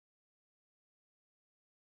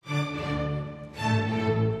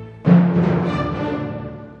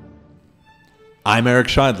I'm Eric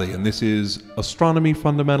Scheidley, and this is Astronomy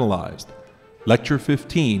Fundamentalized, Lecture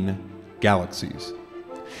 15, Galaxies.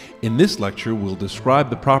 In this lecture, we'll describe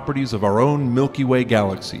the properties of our own Milky Way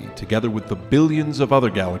galaxy, together with the billions of other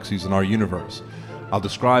galaxies in our universe. I'll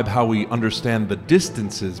describe how we understand the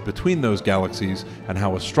distances between those galaxies and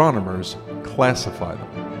how astronomers classify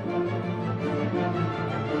them.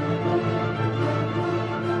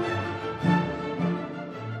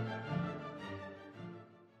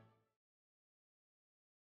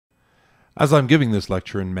 As I'm giving this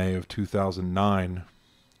lecture in May of 2009,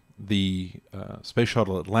 the Space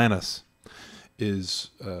Shuttle Atlantis is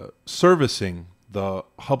servicing the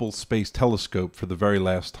Hubble Space Telescope for the very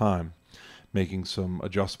last time, making some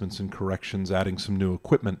adjustments and corrections, adding some new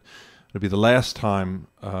equipment. It'll be the last time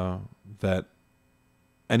that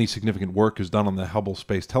any significant work is done on the Hubble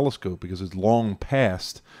Space Telescope because it's long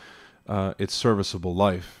past its serviceable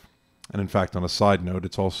life. And in fact, on a side note,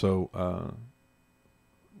 it's also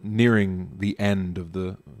nearing the end of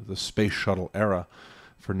the space shuttle era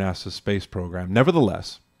for NASA's space program.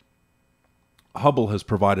 Nevertheless, Hubble has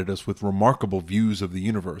provided us with remarkable views of the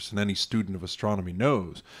universe, and any student of astronomy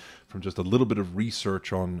knows from just a little bit of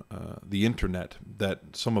research on the internet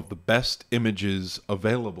that some of the best images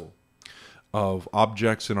available of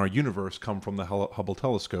objects in our universe come from the Hubble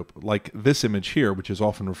telescope, like this image here, which is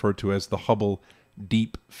often referred to as the Hubble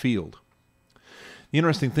Deep Field. The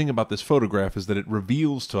interesting thing about this photograph is that it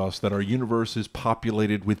reveals to us that our universe is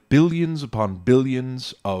populated with billions upon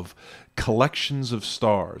billions of collections of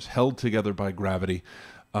stars held together by gravity,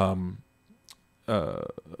 but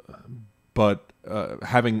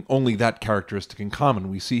having only that characteristic in common.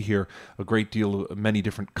 We see here a great deal of many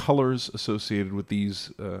different colors associated with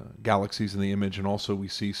these galaxies in the image, and also we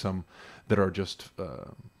see some that are just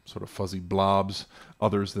sort of fuzzy blobs,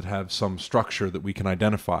 others that have some structure that we can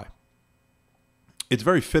identify. It's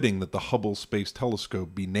very fitting that the Hubble Space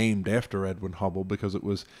Telescope be named after Edwin Hubble, because it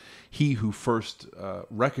was he who first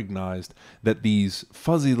recognized that these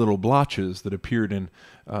fuzzy little blotches that appeared in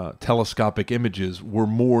telescopic images were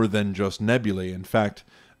more than just nebulae. In fact,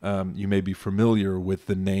 you may be familiar with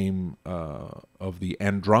the name of the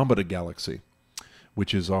Andromeda Galaxy,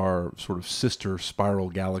 which is our sort of sister spiral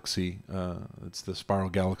galaxy. It's the spiral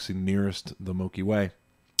galaxy nearest the Milky Way.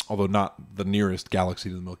 Although not the nearest galaxy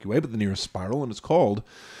to the Milky Way, but the nearest spiral, and it's called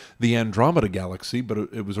the Andromeda Galaxy, but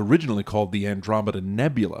it was originally called the Andromeda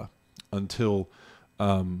Nebula until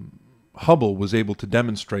Hubble was able to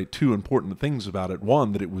demonstrate two important things about it.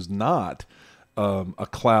 One, that it was not a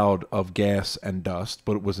cloud of gas and dust,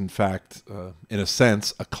 but it was in fact, in a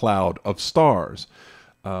sense, a cloud of stars.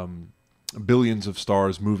 Billions of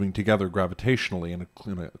stars moving together gravitationally in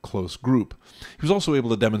a close group. He was also able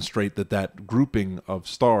to demonstrate that that grouping of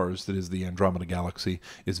stars that is the Andromeda Galaxy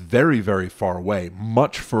is very, very far away,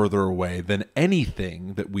 much further away than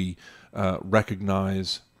anything that we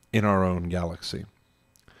recognize in our own galaxy.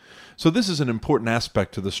 So this is an important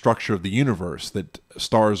aspect to the structure of the universe, that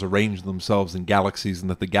stars arrange themselves in galaxies and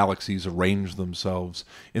that the galaxies arrange themselves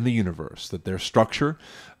in the universe, that their structure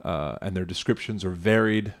and their descriptions are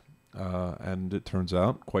varied, and it turns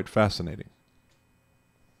out quite fascinating.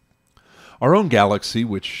 Our own galaxy,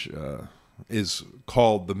 which is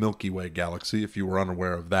called the Milky Way galaxy, if you were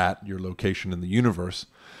unaware of that, your location in the universe,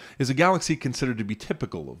 is a galaxy considered to be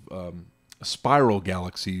typical of spiral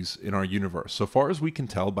galaxies in our universe. So far as we can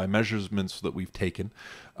tell by measurements that we've taken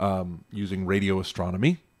using radio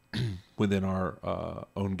astronomy within our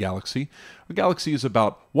own galaxy. Our galaxy is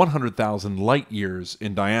about 100,000 light years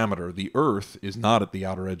in diameter. The Earth is not at the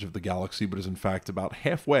outer edge of the galaxy, but is in fact about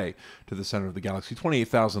halfway to the center of the galaxy,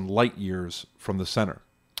 28,000 light years from the center.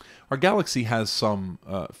 Our galaxy has some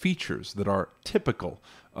features that are typical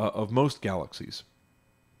of most galaxies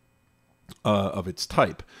of its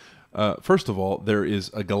type. First of all, there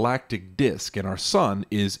is a galactic disk, and our sun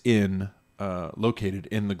is located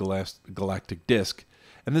in the galactic disk.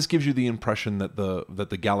 And this gives you the impression that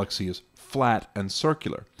the galaxy is flat and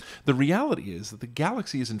circular. The reality is that the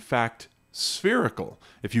galaxy is in fact spherical,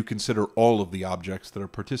 if you consider all of the objects that are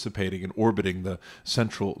participating and orbiting the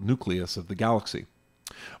central nucleus of the galaxy.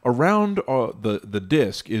 Around the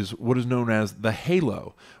disk is what is known as the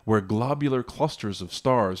halo, where globular clusters of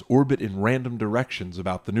stars orbit in random directions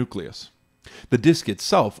about the nucleus. The disk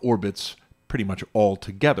itself orbits pretty much all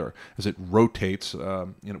together as it rotates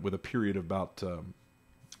with a period of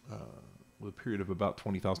about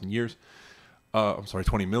 20,000 years.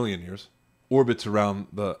 20 million years, orbits around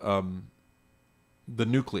the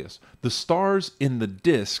nucleus. The stars in the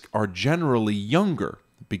disk are generally younger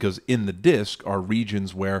because in the disk are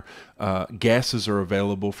regions where gases are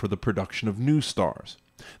available for the production of new stars.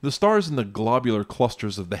 The stars in the globular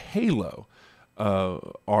clusters of the halo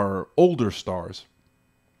are older stars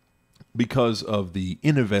because of the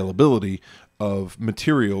inavailability of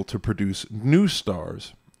material to produce new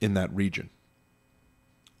stars in that region.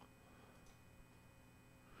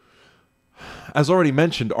 As already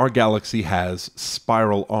mentioned, our galaxy has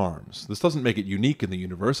spiral arms. This doesn't make it unique in the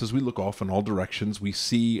universe. As we look off in all directions, we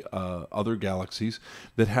see other galaxies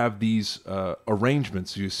that have these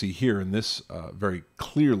arrangements you see here in this very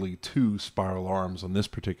clearly 2 spiral arms on this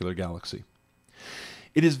particular galaxy.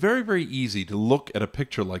 It is very, very easy to look at a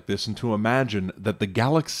picture like this and to imagine that the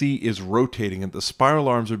galaxy is rotating and the spiral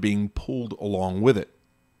arms are being pulled along with it.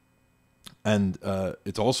 And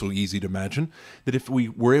it's also easy to imagine that if we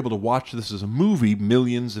were able to watch this as a movie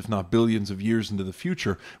millions, if not billions of years into the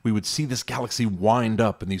future, we would see this galaxy wind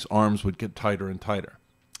up and these arms would get tighter and tighter.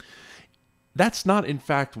 That's not, in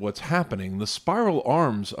fact, what's happening. The spiral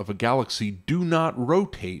arms of a galaxy do not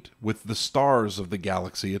rotate with the stars of the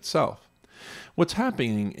galaxy itself. What's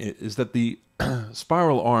happening is that the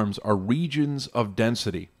spiral arms are regions of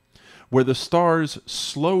density where the stars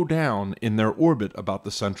slow down in their orbit about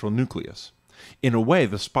the central nucleus. In a way,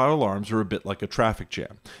 the spiral arms are a bit like a traffic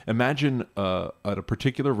jam. Imagine at a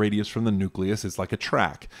particular radius from the nucleus, it's like a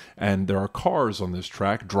track, and there are cars on this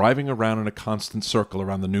track driving around in a constant circle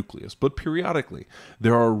around the nucleus. But periodically,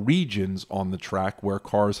 there are regions on the track where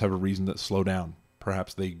cars have a reason to slow down.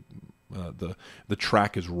 Perhaps the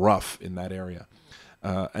track is rough in that area.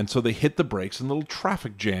 And so they hit the brakes and little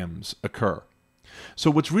traffic jams occur.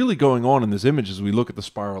 So what's really going on in this image as we look at the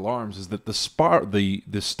spiral arms is that the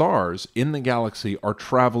stars in the galaxy are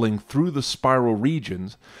traveling through the spiral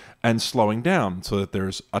regions and slowing down so that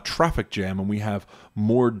there's a traffic jam and we have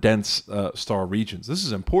more dense star regions. This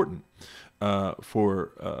is important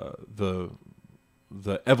for the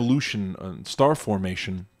evolution and star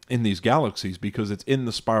formation in these galaxies, because it's in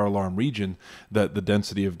the spiral arm region that the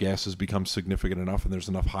density of gases becomes significant enough and there's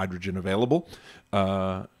enough hydrogen available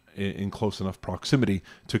in close enough proximity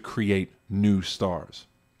to create new stars.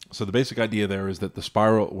 So the basic idea there is that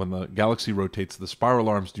when the galaxy rotates, the spiral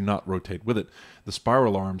arms do not rotate with it. The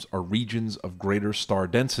spiral arms are regions of greater star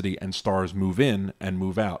density, and stars move in and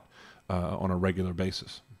move out on a regular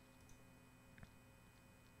basis.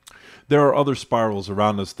 There are other spirals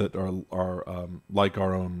around us that are like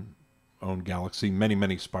our own galaxy,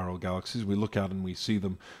 many spiral galaxies. We look out and we see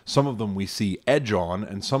them. Some of them we see edge on,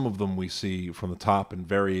 and some of them we see from the top in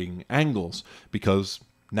varying angles, because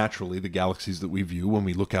naturally the galaxies that we view when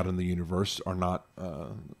we look out in the universe are not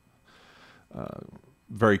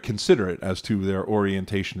very considerate as to their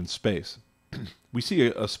orientation in space. We see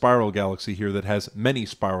a spiral galaxy here that has many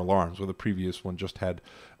spiral arms, where the previous one just had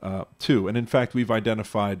 2. And in fact, we've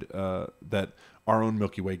identified that our own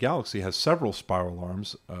Milky Way galaxy has several spiral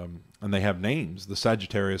arms, and they have names: the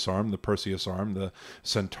Sagittarius arm, the Perseus arm, the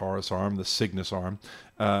Centaurus arm, the Cygnus arm,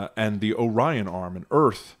 and the Orion arm. And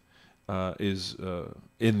Earth is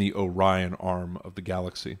in the Orion arm of the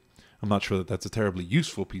galaxy. I'm not sure that that's a terribly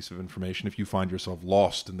useful piece of information. If you find yourself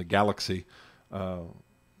lost in the galaxy,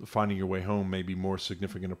 finding your way home may be more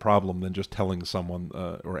significant a problem than just telling someone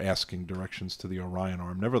or asking directions to the Orion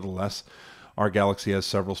arm. Nevertheless, our galaxy has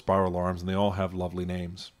several spiral arms, and they all have lovely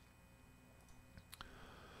names.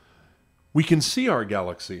 We can see our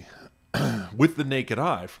galaxy with the naked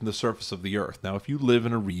eye from the surface of the Earth. Now, if you live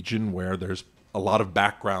in a region where there's a lot of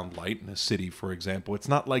background light, in a city, for example, it's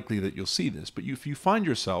not likely that you'll see this. But if you find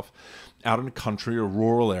yourself out in a country or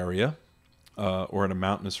rural area or in a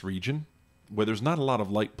mountainous region where there's not a lot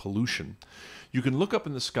of light pollution, you can look up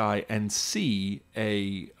in the sky and see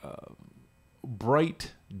a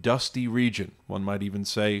bright, dusty region. One might even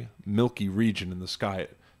say milky region in the sky.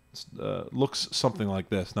 It looks something like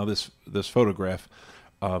this. Now, this photograph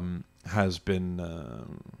has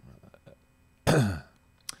been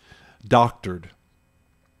doctored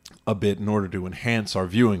a bit in order to enhance our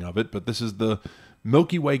viewing of it, but this is the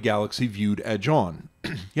Milky Way galaxy viewed edge on.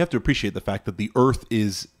 You have to appreciate the fact that the Earth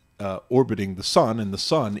is orbiting the Sun, and the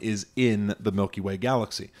Sun is in the Milky Way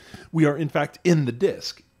galaxy. We are, in fact, in the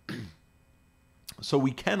disk. So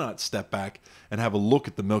we cannot step back and have a look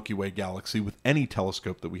at the Milky Way galaxy with any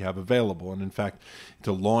telescope that we have available. And in fact,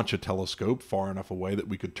 to launch a telescope far enough away that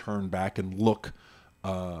we could turn back and look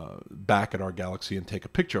back at our galaxy and take a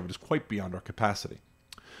picture of it is quite beyond our capacity.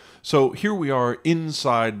 So here we are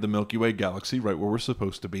inside the Milky Way galaxy, right where we're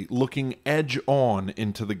supposed to be, looking edge on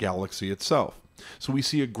into the galaxy itself. So we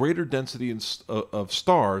see a greater density of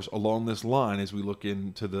stars along this line as we look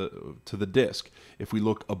into the disk. If we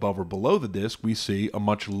look above or below the disk, we see a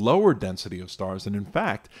much lower density of stars, and in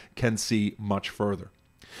fact can see much further.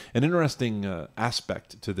 An interesting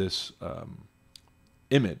aspect to this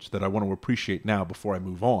image that I want to appreciate now before I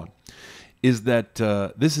move on is that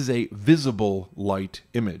this is a visible light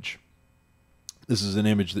image. This is an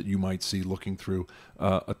image that you might see looking through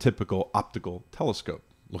a typical optical telescope,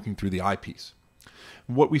 looking through the eyepiece.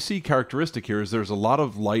 What we see characteristic here is there's a lot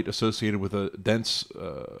of light associated with a dense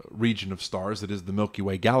region of stars that is the Milky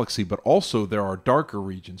Way galaxy, but also there are darker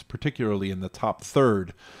regions, particularly in the top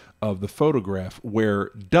third of the photograph, where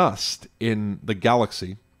dust in the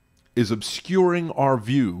galaxy is obscuring our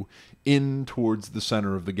view in towards the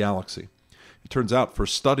center of the galaxy. It turns out for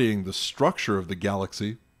studying the structure of the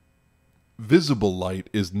galaxy, visible light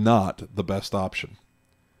is not the best option.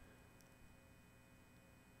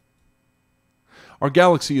 Our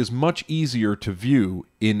galaxy is much easier to view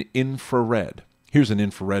in infrared. Here's an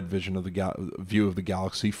infrared vision of the view of the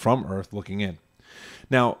galaxy from Earth looking in.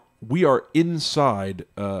 Now, we are inside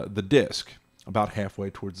the disk, about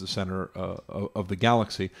halfway towards the center of the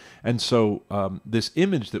galaxy. And so this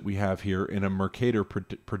image that we have here in a Mercator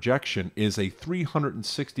projection is a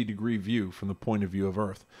 360-degree view from the point of view of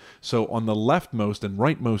Earth. So on the leftmost and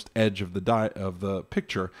rightmost edge of the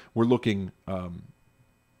picture, we're looking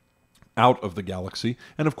out of the galaxy.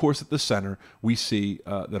 And of course, at the center, we see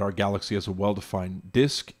that our galaxy has a well-defined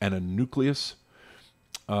disk and a nucleus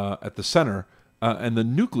at the center. And the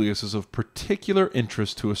nucleus is of particular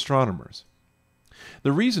interest to astronomers.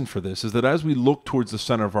 The reason for this is that as we look towards the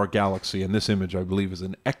center of our galaxy, and this image, I believe, is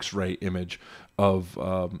an X-ray image of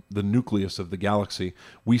the nucleus of the galaxy,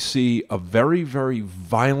 we see a very, very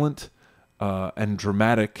violent and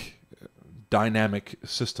dramatic dynamic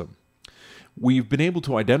system. We've been able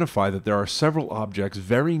to identify that there are several objects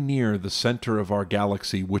very near the center of our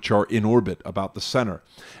galaxy which are in orbit about the center,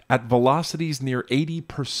 at velocities near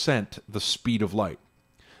 80% the speed of light.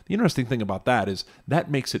 The interesting thing about that is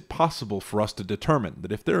that makes it possible for us to determine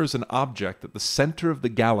that if there is an object at the center of the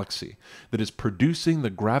galaxy that is producing the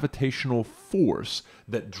gravitational force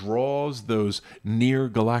that draws those near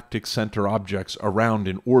galactic center objects around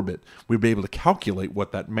in orbit, we'd be able to calculate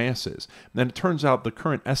what that mass is. And it turns out the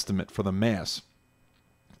current estimate for the mass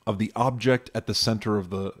of the object at the center of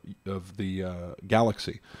the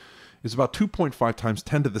galaxy is about 2.5 times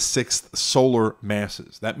 10 to the 6th solar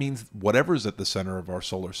masses. That means whatever's at the center of our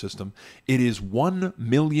solar system, it is 1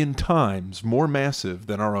 million times more massive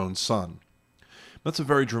than our own sun. That's a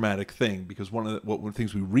very dramatic thing, because one of the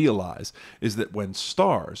things we realize is that when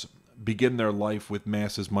stars begin their life with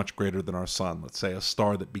masses much greater than our sun, let's say a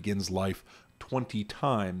star that begins life 20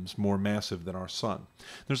 times more massive than our sun,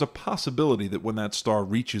 there's a possibility that when that star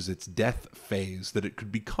reaches its death phase, that it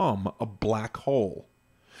could become a black hole.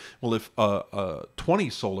 Well, if a 20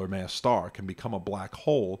 solar mass star can become a black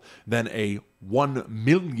hole, then a 1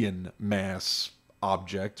 million mass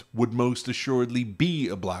object would most assuredly be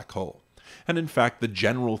a black hole. And in fact, the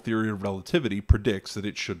general theory of relativity predicts that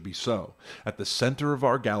it should be so. At the center of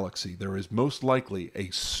our galaxy, there is most likely a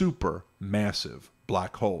supermassive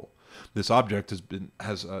black hole. This object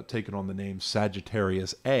has taken on the name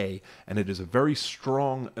Sagittarius A, and it is a very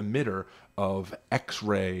strong emitter of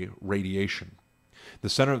X-ray radiation. The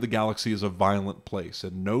center of the galaxy is a violent place,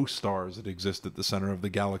 and no stars that exist at the center of the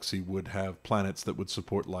galaxy would have planets that would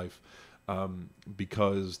support life,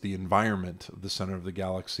 because the environment of the center of the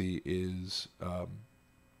galaxy is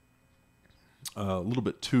a little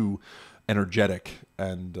bit too energetic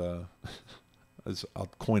and, as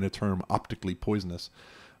I'll coin a term, optically poisonous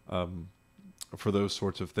for those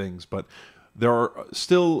sorts of things. But there are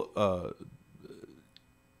still...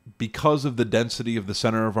 because of the density of the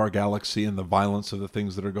center of our galaxy and the violence of the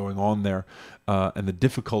things that are going on there, and the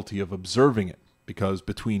difficulty of observing it, because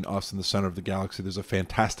between us and the center of the galaxy there's a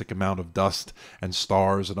fantastic amount of dust and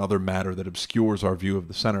stars and other matter that obscures our view of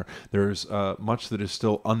the center. There's much that is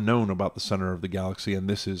still unknown about the center of the galaxy, and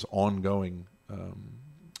this is ongoing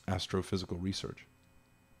astrophysical research.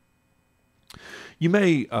 You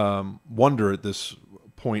may wonder at this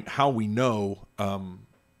point how we know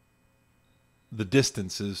the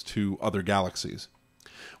distances to other galaxies.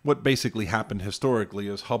 What basically happened historically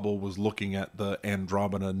is Hubble was looking at the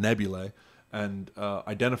Andromeda Nebulae and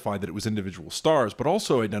identified that it was individual stars, but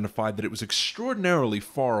also identified that it was extraordinarily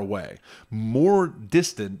far away, more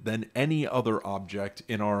distant than any other object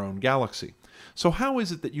in our own galaxy. So how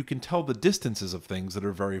is it that you can tell the distances of things that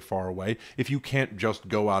are very far away if you can't just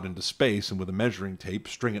go out into space and with a measuring tape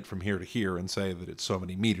string it from here to here and say that it's so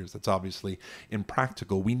many meters? That's obviously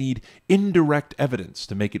impractical. We need indirect evidence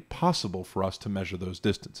to make it possible for us to measure those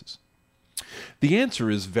distances. The answer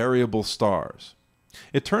is variable stars.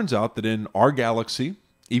 It turns out that in our galaxy,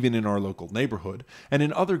 even in our local neighborhood, and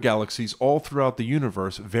in other galaxies all throughout the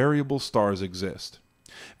universe, variable stars exist.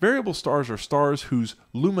 Variable stars are stars whose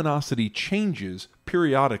luminosity changes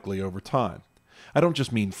periodically over time. I don't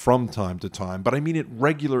just mean from time to time, but I mean at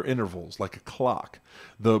regular intervals, like a clock.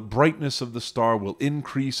 The brightness of the star will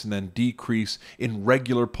increase and then decrease in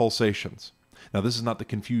regular pulsations. Now, this is not to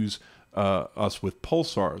confuse us with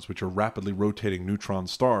pulsars, which are rapidly rotating neutron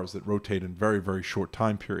stars that rotate in very, very short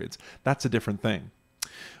time periods. That's a different thing.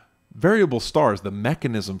 Variable stars, the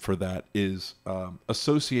mechanism for that is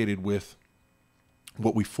associated with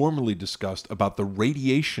what we formerly discussed about the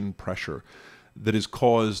radiation pressure that is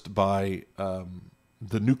caused by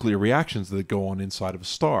the nuclear reactions that go on inside of a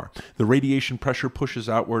star. The radiation pressure pushes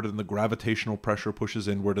outward and the gravitational pressure pushes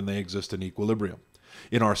inward, and they exist in equilibrium.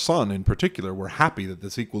 In our sun, in particular, we're happy that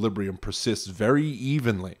this equilibrium persists very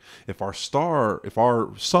evenly. If our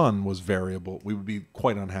sun was variable, we would be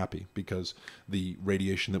quite unhappy because the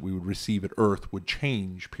radiation that we would receive at Earth would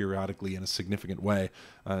change periodically in a significant way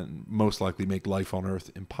and most likely make life on Earth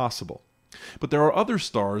impossible. But there are other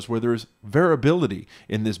stars where there's variability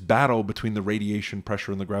in this battle between the radiation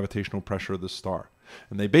pressure and the gravitational pressure of the star.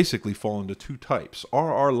 And they basically fall into two types: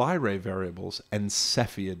 RR Lyrae variables and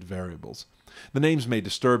Cepheid variables. The names may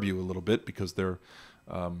disturb you a little bit because they're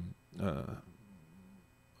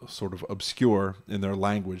sort of obscure in their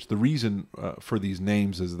language. The reason for these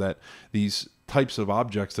names is that these types of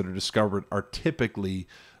objects that are discovered are typically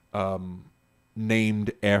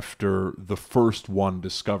named after the first one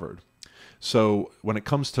discovered. So when it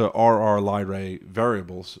comes to RR Lyrae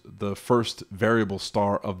variables, the first variable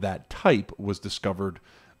star of that type was discovered.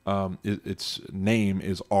 Its name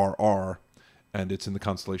is RR, and it's in the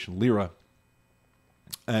constellation Lyra.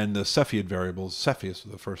 And the Cepheid variables, Cepheus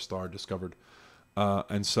was the first star discovered.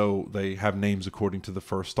 And so they have names according to the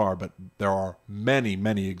first star. But there are many,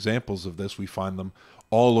 many examples of this. We find them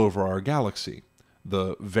all over our galaxy,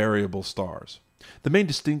 the variable stars. The main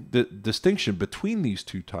distinction between these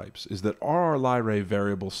two types is that RR Lyrae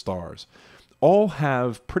variable stars all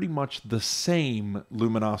have pretty much the same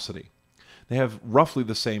luminosity. They have roughly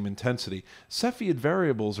the same intensity. Cepheid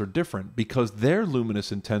variables are different because their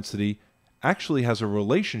luminous intensity actually has a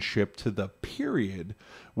relationship to the period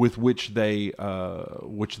with which the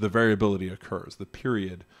variability occurs, the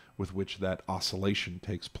period with which that oscillation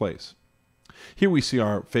takes place. Here we see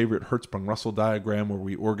our favorite Hertzsprung-Russell diagram where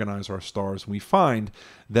we organize our stars, and we find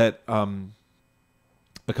that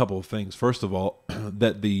a couple of things. First of all,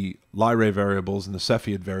 that the Lyrae variables and the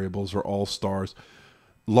Cepheid variables are all stars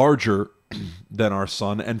larger than our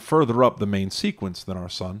sun and further up the main sequence than our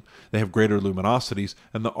sun. They have greater luminosities,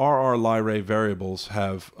 and the RR Lyrae variables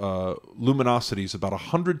have luminosities about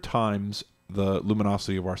 100 times the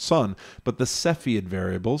luminosity of our sun, but the Cepheid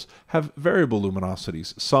variables have variable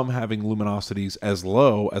luminosities, some having luminosities as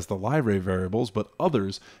low as the Lyrae variables, but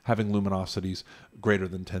others having luminosities greater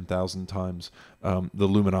than 10,000 times the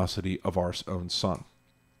luminosity of our own sun.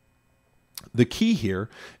 The key here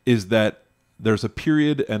is that there's a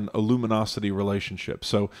period and a luminosity relationship.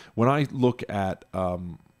 So when I look at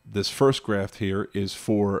this first graph here is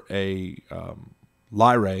for a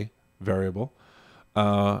Lyrae variable,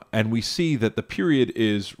 and we see that the period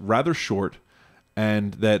is rather short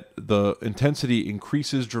and that the intensity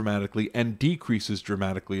increases dramatically and decreases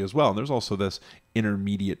dramatically as well. And there's also this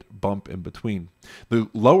intermediate bump in between. The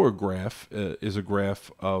lower graph is a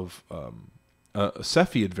graph of a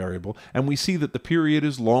Cepheid variable, and we see that the period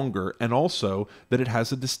is longer and also that it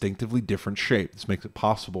has a distinctively different shape. This makes it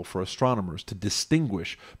possible for astronomers to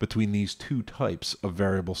distinguish between these two types of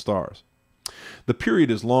variable stars. The period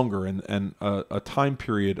is longer, and a time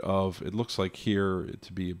period of, it looks like here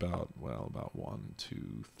to be about 1,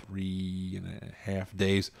 2, 3.5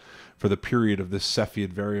 days for the period of this Cepheid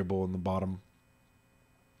variable in the bottom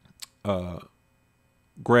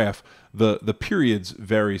graph. The periods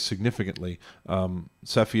vary significantly.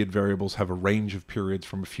 Cepheid variables have a range of periods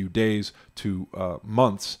from a few days to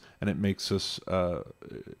months, and it makes us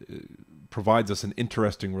provides us an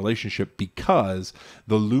interesting relationship because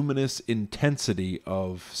the luminous intensity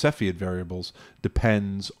of Cepheid variables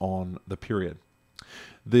depends on the period.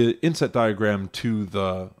 The inset diagram to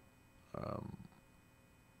the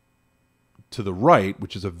right,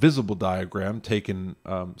 which is a visible diagram taken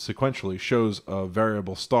sequentially, shows a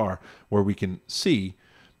variable star where we can see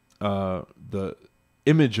the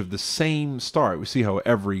image of the same star. We see how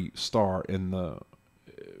every star in the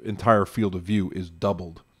entire field of view is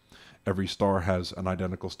doubled. Every star has an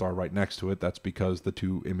identical star right next to it. That's because the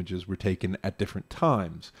two images were taken at different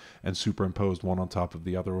times and superimposed one on top of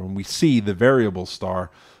the other. When we see the variable star,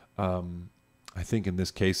 I think in this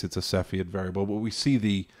case it's a Cepheid variable, but we see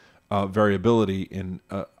the variability in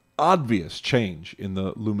obvious change in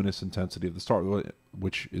the luminous intensity of the star,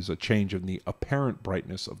 which is a change in the apparent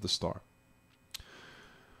brightness of the star.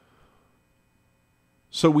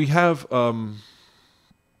 So we have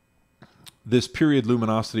this period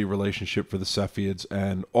luminosity relationship for the Cepheids,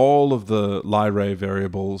 and all of the Lyrae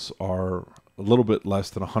variables are a little bit less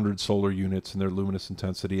than 100 solar units in their luminous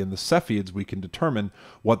intensity. And the Cepheids, we can determine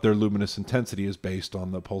what their luminous intensity is based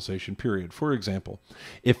on the pulsation period. For example,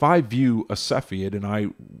 if I view a Cepheid and I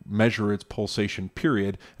measure its pulsation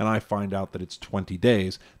period and I find out that it's 20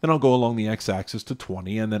 days, then I'll go along the x-axis to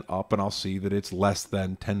 20 and then up, and I'll see that it's less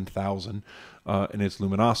than 10,000 in its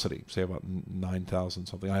luminosity, say about 9,000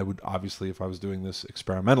 something. I would obviously, if I was doing this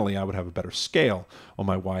experimentally, I would have a better scale on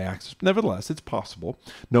my y-axis. Nevertheless, it's possible,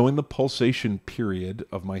 knowing the pulsation period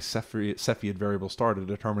of my Cepheid variable star, to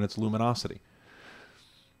determine its luminosity.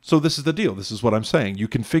 So this is the deal. This is what I'm saying. You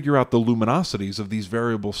can figure out the luminosities of these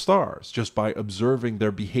variable stars just by observing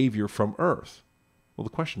their behavior from Earth. Well,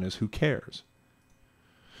 the question is, who cares?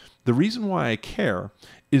 The reason why I care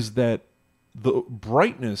is that the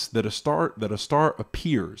brightness that a star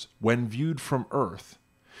appears when viewed from Earth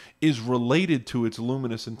is related to its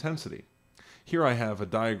luminous intensity. Here I have a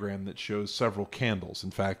diagram that shows several candles.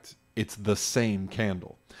 In fact, it's the same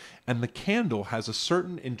candle. And the candle has a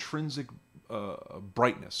certain intrinsic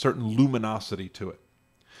brightness, certain luminosity to it.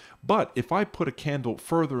 But if I put a candle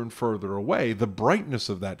further and further away, the brightness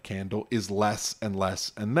of that candle is less and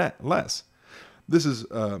less and less. This is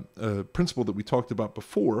a principle that we talked about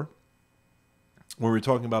before, when we were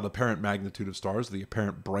talking about apparent magnitude of stars, the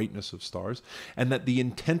apparent brightness of stars, and that the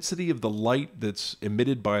intensity of the light that's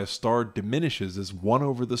emitted by a star diminishes as 1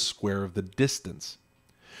 over the square of the distance.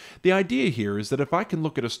 The idea here is that if I can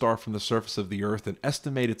look at a star from the surface of the Earth and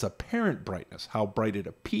estimate its apparent brightness, how bright it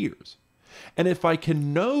appears, and if I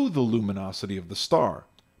can know the luminosity of the star,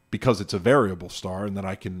 because it's a variable star, and that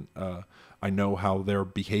I know how their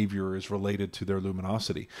behavior is related to their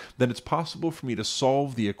luminosity, then it's possible for me to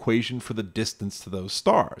solve the equation for the distance to those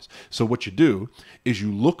stars. So what you do is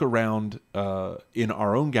you look around in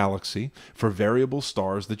our own galaxy for variable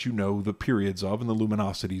stars that you know the periods of and the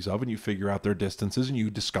luminosities of, and you figure out their distances, and you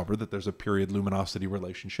discover that there's a period luminosity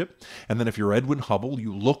relationship. And then if you're Edwin Hubble,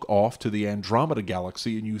 you look off to the Andromeda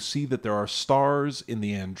galaxy and you see that there are stars in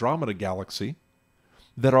the Andromeda galaxy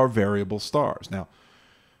that are variable stars. Now,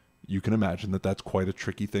 you can imagine that that's quite a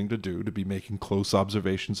tricky thing to do, to be making close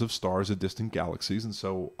observations of stars at distant galaxies, and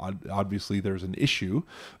so obviously there's an issue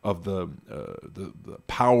of the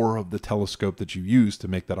power of the telescope that you use to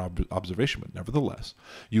make that observation. But nevertheless,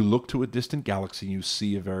 you look to a distant galaxy and you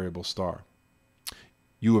see a variable star.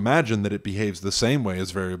 You imagine that it behaves the same way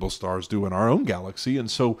as variable stars do in our own galaxy,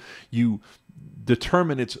 and so you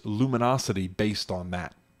determine its luminosity based on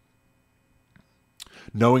that.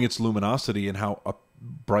 Knowing its luminosity and how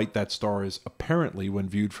bright that star is apparently when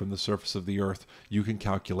viewed from the surface of the Earth, you can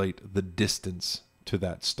calculate the distance to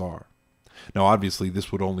that star. Now, obviously,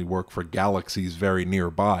 this would only work for galaxies very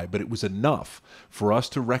nearby, but it was enough for us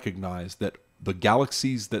to recognize that the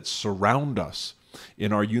galaxies that surround us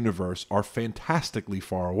in our universe are fantastically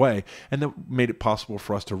far away, and that made it possible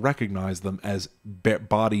for us to recognize them as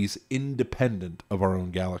bodies independent of our own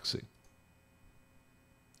galaxy.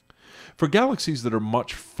 For galaxies that are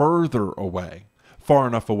much further away, far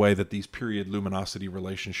enough away that these period luminosity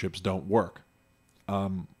relationships don't work,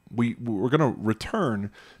 we're going to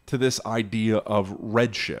return to this idea of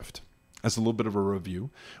redshift as a little bit of a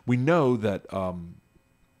review. We know that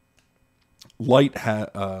light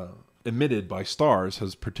emitted by stars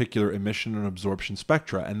has particular emission and absorption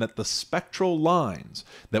spectra, and that the spectral lines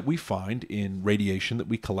that we find in radiation that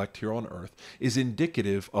we collect here on Earth is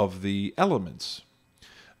indicative of the elements.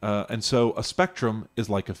 And so a spectrum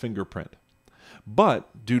is like a fingerprint.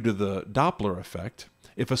 But due to the Doppler effect,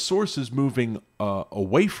 if a source is moving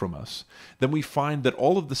away from us, then we find that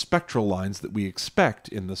all of the spectral lines that we expect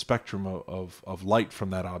in the spectrum of light from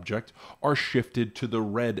that object are shifted to the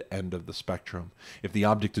red end of the spectrum. If the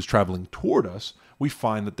object is traveling toward us, we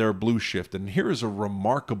find that they're blue shifted. And here is a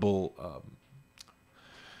remarkable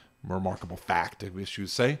fact, I should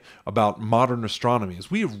say, about modern astronomy, is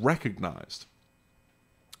we have recognized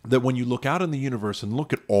that when you look out in the universe and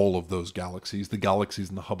look at all of those galaxies, the galaxies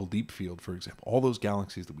in the Hubble Deep Field, for example, all those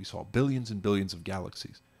galaxies that we saw, billions and billions of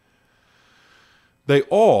galaxies, they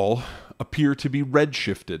all appear to be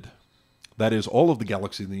redshifted. That is, all of the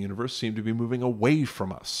galaxies in the universe seem to be moving away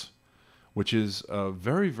from us, which is a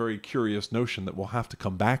very, very curious notion that we'll have to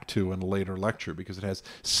come back to in a later lecture, because it has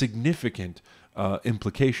significant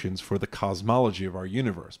implications for the cosmology of our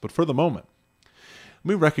universe. But for the moment,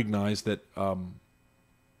 we recognize that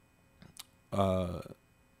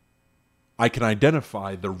I can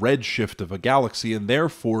identify the redshift of a galaxy and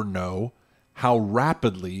therefore know how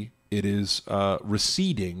rapidly it is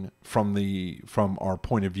receding from our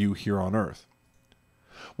point of view here on Earth.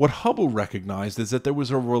 What Hubble recognized is that there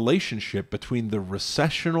was a relationship between the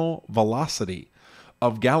recessional velocity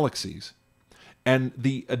of galaxies and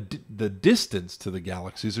the distance to the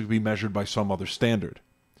galaxies that could be measured by some other standard.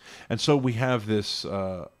 And so we have this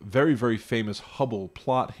very, very famous Hubble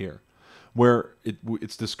plot here, where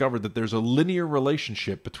it's discovered that there's a linear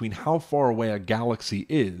relationship between how far away a galaxy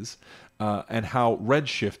is and how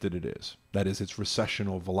redshifted it is. That is, its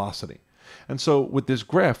recessional velocity. And so with this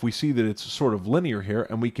graph, we see that it's sort of linear here,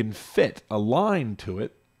 and we can fit a line to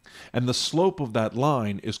it. And the slope of that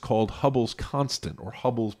line is called Hubble's constant, or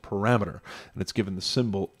Hubble's parameter. And it's given the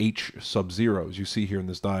symbol h sub 0, as you see here in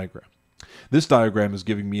this diagram. This diagram is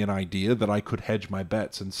giving me an idea that I could hedge my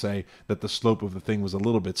bets and say that the slope of the thing was a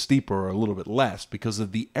little bit steeper or a little bit less because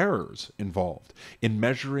of the errors involved in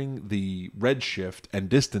measuring the redshift and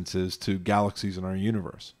distances to galaxies in our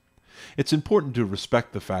universe. It's important to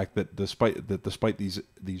respect the fact that despite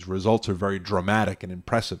these results are very dramatic and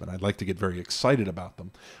impressive, and I'd like to get very excited about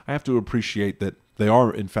them, I have to appreciate that they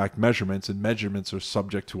are in fact measurements, and measurements are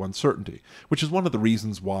subject to uncertainty, which is one of the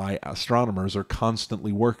reasons why astronomers are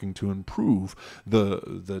constantly working to improve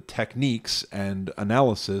the techniques and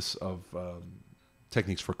analysis of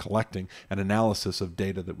techniques for collecting and analysis of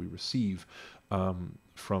data that we receive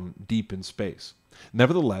from deep in space.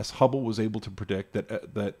 Nevertheless, Hubble was able to predict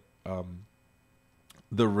that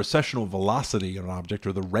the recessional velocity of an object,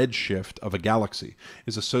 or the redshift of a galaxy,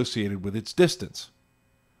 is associated with its distance.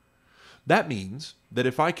 That means that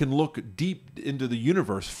if I can look deep into the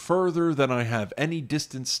universe further than I have any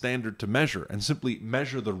distance standard to measure, and simply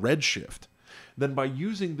measure the redshift, then by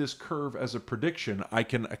using this curve as a prediction, I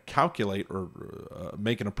can calculate or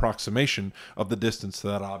make an approximation of the distance to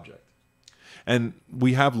that object. And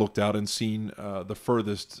we have looked out and seen the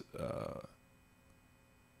furthest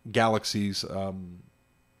galaxies.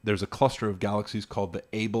 There's a cluster of galaxies called the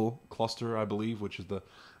Abel cluster, I believe, which is the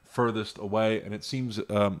furthest away, and it seems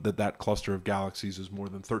that cluster of galaxies is more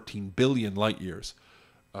than 13 billion light years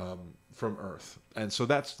from Earth. And so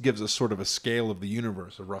that gives us sort of a scale of the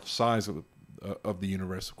universe, a rough size of the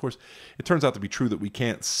universe. Of course, it turns out to be true that we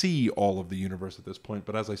can't see all of the universe at this point,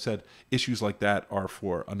 but as I said, issues like that are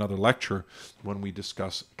for another lecture when we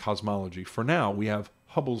discuss cosmology. For now, we have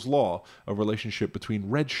Hubble's law, a relationship between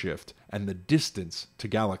redshift and the distance to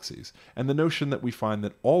galaxies, and the notion that we find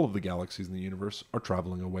that all of the galaxies in the universe are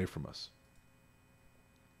traveling away from us.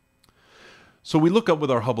 So we look up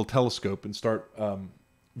with our Hubble telescope and start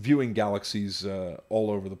viewing galaxies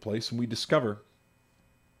all over the place, and we discover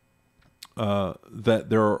that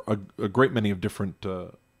there are a great many of different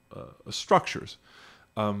structures.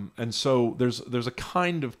 And so there's a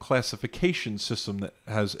kind of classification system that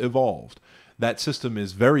has evolved. That system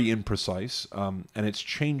is very imprecise, and it's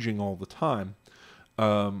changing all the time.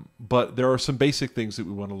 But there are some basic things that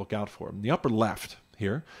we want to look out for. In the upper left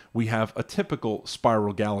here, we have a typical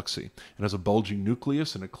spiral galaxy. It has a bulging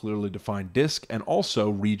nucleus and a clearly defined disk, and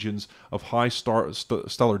also regions of high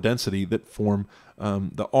stellar density that form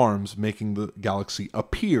the arms, making the galaxy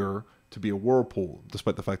appear to be a whirlpool,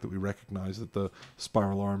 despite the fact that we recognize that the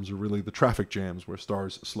spiral arms are really the traffic jams where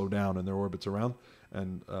stars slow down in their orbits around,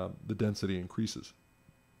 and the density increases.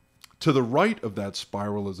 To the right of that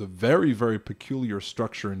spiral is a very, very peculiar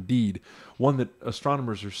structure indeed, one that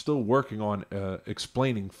astronomers are still working on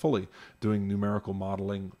explaining fully, doing numerical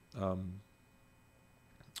modeling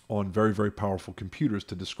on very, very powerful computers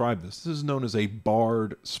to describe this. This is known as a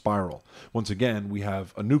barred spiral. Once again, we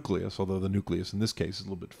have a nucleus, although the nucleus in this case is a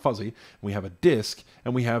little bit fuzzy. We have a disk,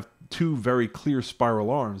 and we have two very clear spiral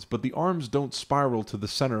arms, but the arms don't spiral to the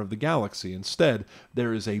center of the galaxy. Instead,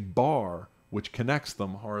 there is a bar which connects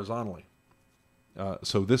them horizontally.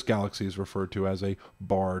 So this galaxy is referred to as a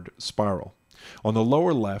barred spiral. On the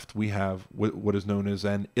lower left, we have what is known as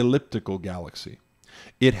an elliptical galaxy.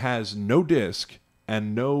 It has no disk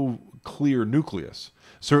and no clear nucleus.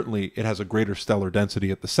 Certainly, it has a greater stellar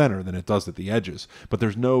density at the center than it does at the edges, but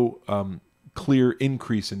there's no clear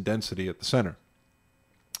increase in density at the center.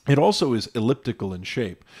 It also is elliptical in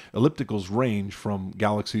shape. Ellipticals range from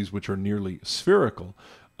galaxies which are nearly spherical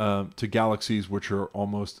to galaxies which are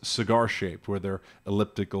almost cigar-shaped, where their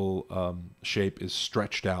elliptical shape is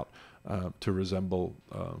stretched out to resemble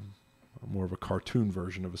more of a cartoon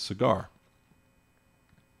version of a cigar.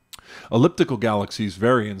 Elliptical galaxies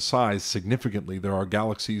vary in size significantly. There are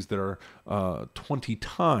galaxies that are 20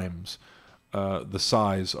 times the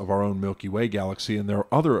size of our own Milky Way galaxy, and there are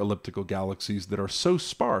other elliptical galaxies that are so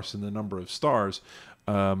sparse in the number of stars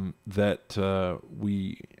that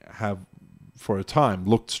we have, for a time,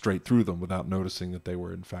 looked straight through them without noticing that they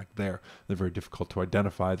were in fact there. They're very difficult to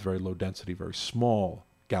identify, very low density, very small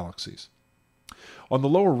galaxies. On the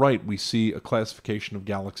lower right, we see a classification of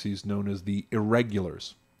galaxies known as the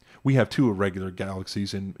irregulars. We have two irregular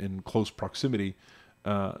galaxies in close proximity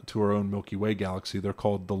to our own Milky Way galaxy. They're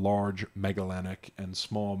called the large Magellanic and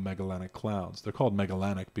small Magellanic clouds. They're called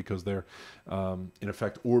Magellanic because they're, in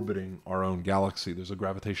effect, orbiting our own galaxy. There's a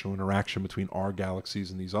gravitational interaction between our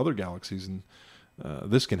galaxies and these other galaxies, and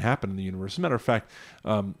this can happen in the universe. As a matter of fact,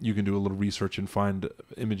 you can do a little research and find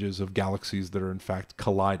images of galaxies that are in fact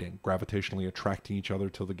colliding, gravitationally attracting each other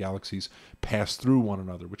till the galaxies pass through one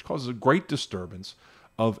another, which causes a great disturbance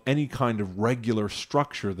of any kind of regular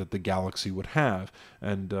structure that the galaxy would have,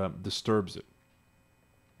 and disturbs it.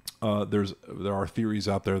 There are theories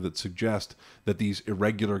out there that suggest that these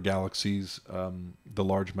irregular galaxies, the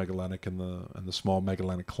large Magellanic and the small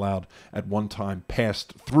Magellanic Cloud, at one time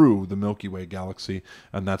passed through the Milky Way galaxy,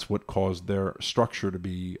 and that's what caused their structure to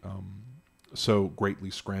be so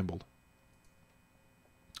greatly scrambled.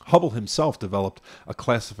 Hubble himself developed a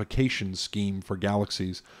classification scheme for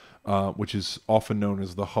galaxies, which is often known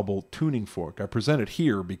as the Hubble tuning fork. I present it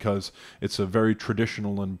here because it's a very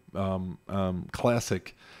traditional and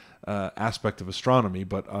classic aspect of astronomy,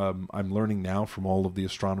 but I'm learning now from all of the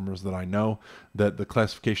astronomers that I know that the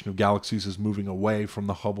classification of galaxies is moving away from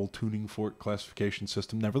the Hubble tuning fork classification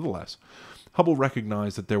system. Nevertheless, Hubble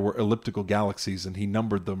recognized that there were elliptical galaxies, and he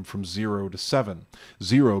numbered them from 0 to 7.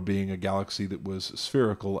 0 being a galaxy that was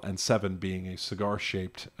spherical, and 7 being a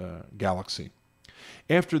cigar-shaped galaxy.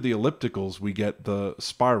 After the ellipticals, we get the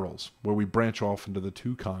spirals, where we branch off into the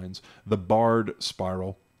two kinds, the barred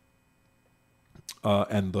spiral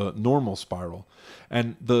and the normal spiral.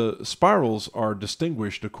 And the spirals are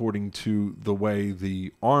distinguished according to the way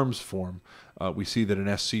the arms form. We see that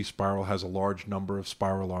an SC spiral has a large number of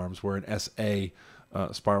spiral arms, where an SA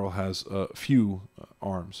spiral has a few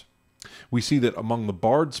arms. We see that among the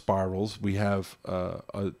barred spirals, we have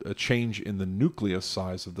a change in the nucleus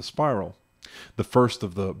size of the spiral. The first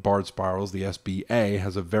of the barred spirals, the SBA,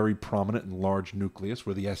 has a very prominent and large nucleus,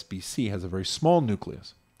 where the SBC has a very small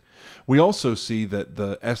nucleus. We also see that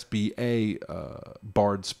the SBA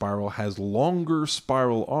barred spiral has longer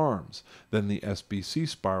spiral arms than the SBC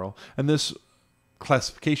spiral, and this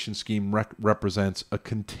classification scheme represents a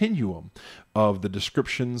continuum of the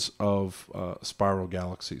descriptions of spiral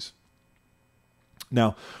galaxies.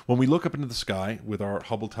 Now, when we look up into the sky with our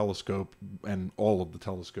Hubble telescope and all of the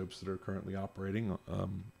telescopes that are currently operating,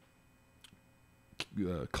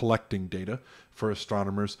 collecting data for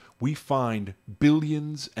astronomers, we find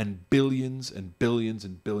billions and billions and billions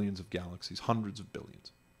and billions of galaxies, hundreds of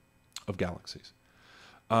billions of galaxies.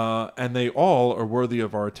 And they all are worthy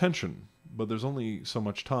of our attention, but there's only so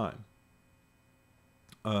much time.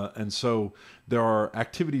 And so there are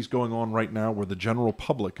activities going on right now where the general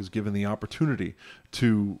public is given the opportunity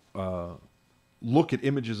to look at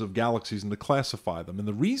images of galaxies and to classify them. And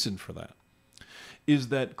the reason for that is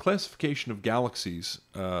that classification of galaxies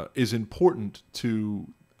is important to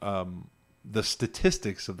the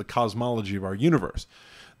statistics of the cosmology of our universe.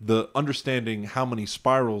 The understanding how many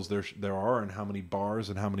spirals there are and how many bars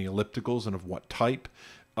and how many ellipticals and of what type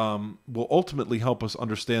will ultimately help us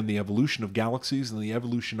understand the evolution of galaxies and the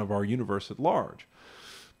evolution of our universe at large.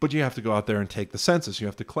 But you have to go out there and take the census. You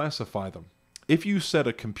have to classify them. If you set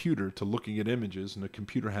a computer to looking at images, and a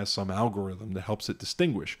computer has some algorithm that helps it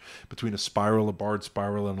distinguish between a spiral, a barred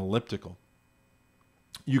spiral, and an elliptical,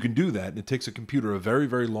 you can do that, and it takes a computer a very,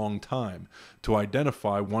 very long time to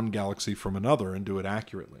identify one galaxy from another and do it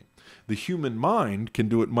accurately. The human mind can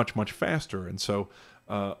do it much, much faster, and so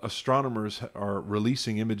astronomers are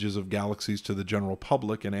releasing images of galaxies to the general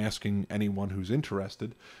public and asking anyone who's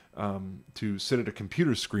interested to sit at a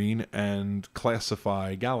computer screen and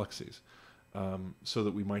classify galaxies, so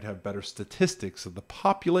that we might have better statistics of the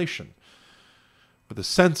population for the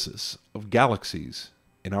census of galaxies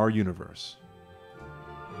in our universe.